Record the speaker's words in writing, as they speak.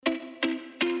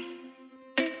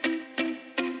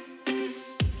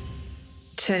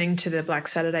turning to the Black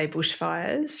Saturday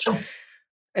bushfires, Sure.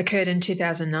 occurred in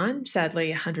 2009. Sadly,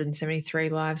 173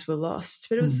 lives were lost.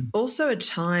 But it was also a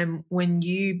time when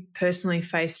you personally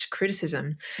faced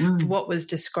criticism for what was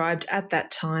described at that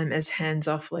time as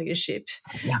hands-off leadership.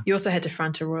 Yeah. You also had to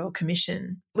front a royal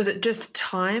commission. Was it just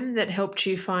time that helped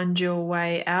you find your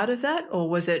way out of that, or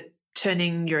was it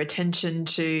turning your attention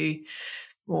to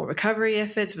more recovery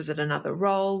efforts? Was it another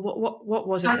role? What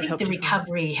was it that helped you? I think the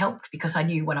recovery helped because I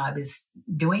knew what I was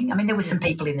doing. I mean, there were some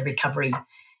people in the recovery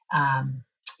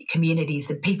communities,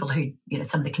 the people who,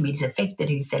 some of the communities affected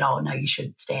who said, oh, no, you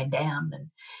should stand down.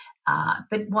 And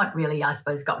but what really, I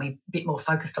suppose, got me a bit more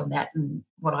focused on that, and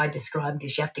what I described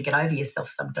is you have to get over yourself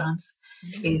sometimes,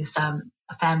 is a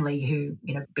family who,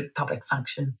 big public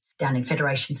function down in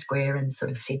Federation Square, and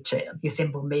sort of said to the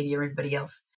assembled media, everybody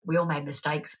else, we all made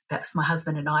mistakes. Perhaps my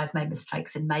husband and I have made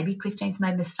mistakes, and maybe Christine's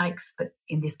made mistakes, but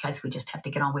in this case, we just have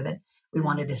to get on with it. We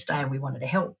wanted to stay and we wanted to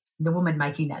help. The woman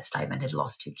making that statement had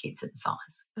lost 2 kids at the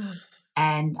fires.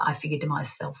 And I figured to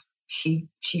myself, she's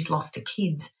lost her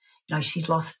kids. She's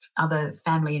lost other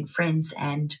family and friends,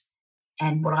 and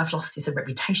what I've lost is a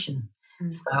reputation.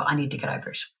 So I need to get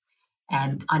over it.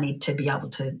 And I need to be able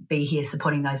to be here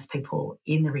supporting those people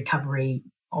in the recovery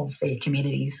of their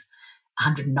communities,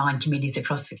 109 communities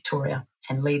across Victoria,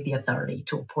 and lead the authority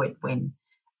to a point when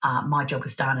my job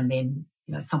was done, and then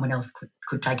someone else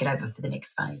could take it over for the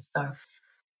next phase. So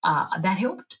that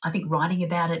helped. I think writing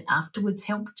about it afterwards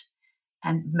helped.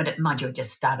 But mind you, it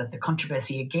just started the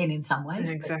controversy again in some ways.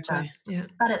 Exactly.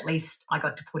 But at least I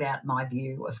got to put out my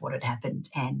view of what had happened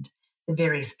and the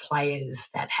various players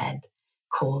that had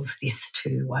caused this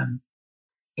to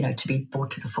be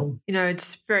brought to the fore.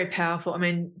 It's very powerful. I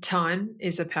mean, time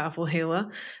is a powerful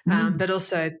healer, but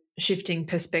also shifting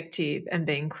perspective and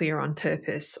being clear on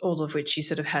purpose, all of which you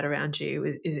sort of had around you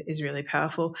is really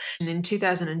powerful. And in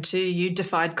 2002, you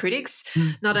defied critics,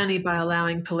 not only by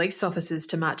allowing police officers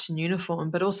to march in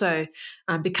uniform, but also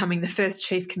becoming the first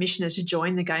Chief Commissioner to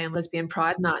join the Gay and Lesbian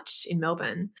Pride March in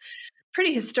Melbourne.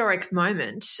 Pretty historic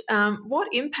moment. What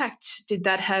impact did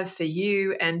that have for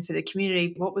you and for the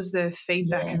community? What was the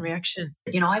feedback and reaction?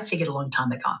 I figured a long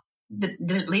time ago that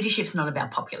the leadership's not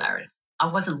about popularity. I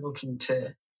wasn't looking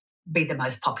to be the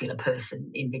most popular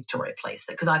person in Victoria Police,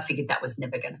 because I figured that was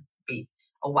never going to be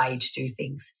a way to do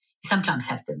things. You sometimes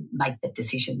have to make that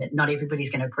decision that not everybody's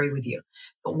going to agree with you.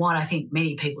 But what I think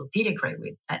many people did agree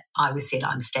with, that I always said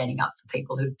I'm standing up for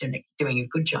people who are doing a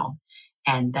good job,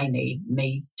 and they need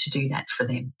me to do that for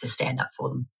them, to stand up for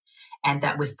them. And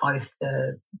that was both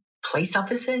the police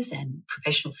officers and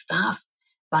professional staff,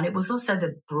 but it was also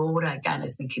the broader gay and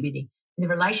lesbian community. And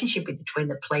the relationship between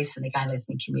the police and the gay and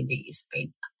lesbian community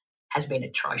has been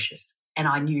atrocious. And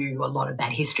I knew a lot of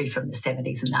that history from the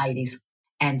 70s and the 80s.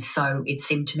 And so it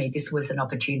seemed to me this was an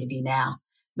opportunity now.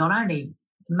 Not only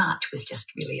the march was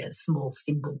just really a small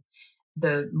symbol,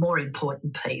 the more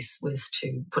important piece was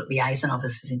to put liaison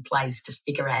officers in place to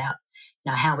figure out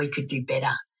how we could do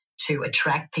better to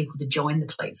attract people to join the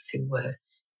police who were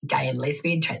gay and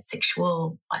lesbian,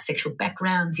 transsexual, bisexual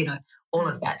backgrounds, all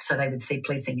of that, so they would see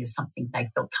policing as something they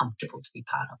felt comfortable to be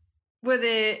part of. Were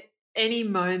there any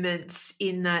moments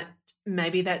in that,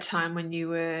 maybe that time when you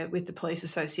were with the Police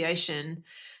Association,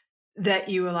 that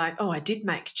you were like, oh, I did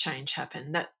make change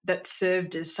happen, that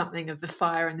served as something of the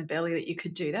fire in the belly that you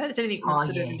could do that? Is there anything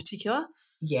in particular?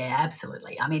 Yeah,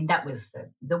 absolutely. I mean, that was the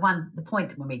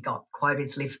point when we got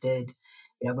quotas lifted,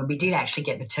 when we did actually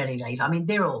get maternity leave. I mean,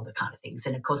 they're all the kind of things.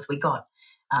 And, of course, we got,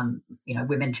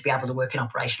 women to be able to work in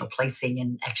operational policing,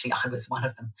 and actually I was one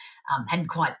of them. Hadn't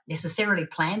quite necessarily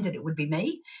planned that it would be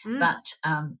me, but,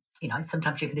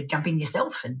 sometimes you've got to jump in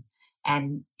yourself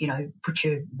and put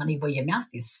your money where your mouth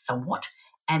is somewhat.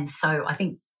 And so I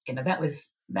think, that was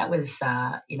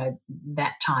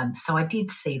that time. So I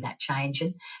did see that change.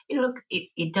 And, look,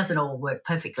 it doesn't all work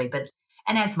perfectly,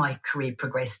 and as my career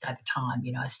progressed over time,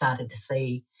 I started to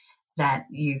see that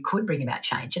you could bring about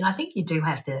change. And I think you do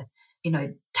have to,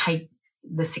 take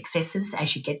the successes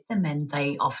as you get them, and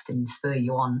they often spur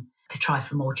you on to try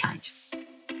for more change.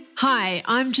 Hi,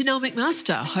 I'm Janelle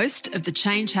McMaster, host of the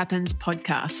Change Happens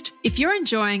podcast. If you're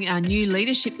enjoying our new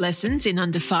leadership lessons in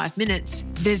under 5 minutes,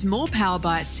 there's more Power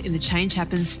Bites in the Change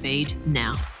Happens feed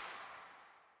now.